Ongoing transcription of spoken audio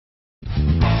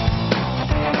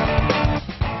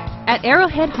At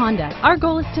Arrowhead Honda, our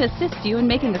goal is to assist you in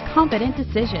making a confident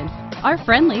decision. Our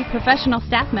friendly, professional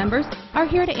staff members are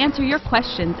here to answer your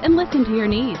questions and listen to your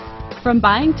needs. From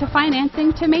buying to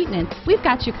financing to maintenance, we've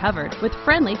got you covered with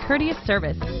friendly, courteous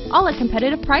service, all at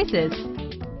competitive prices.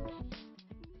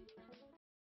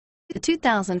 The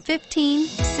 2015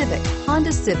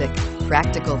 Honda Civic.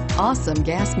 Practical, awesome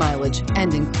gas mileage,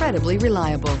 and incredibly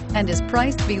reliable, and is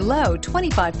priced below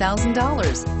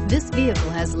 $25,000. This vehicle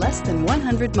has less than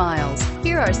 100 miles.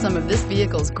 Here are some of this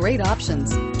vehicle's great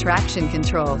options: traction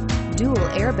control, dual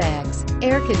airbags,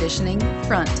 air conditioning,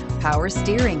 front, power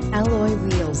steering, alloy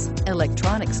wheels,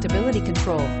 electronic stability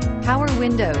control, power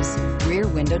windows, rear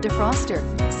window defroster,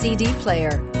 CD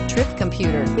player, trip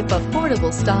computer. If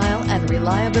affordable style and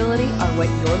reliability are what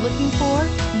you're looking for,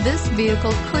 this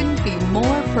vehicle couldn't be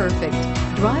more perfect.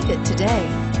 Drive it today.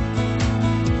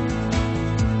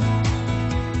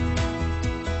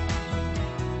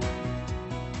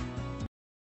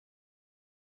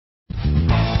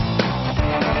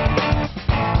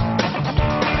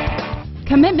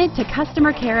 Commitment to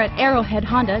customer care at Arrowhead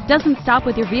Honda doesn't stop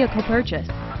with your vehicle purchase.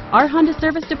 Our Honda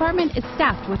service department is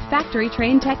staffed with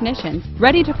factory-trained technicians,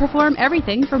 ready to perform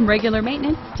everything from regular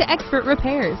maintenance to expert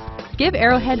repairs. Give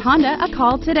Arrowhead Honda a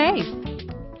call today.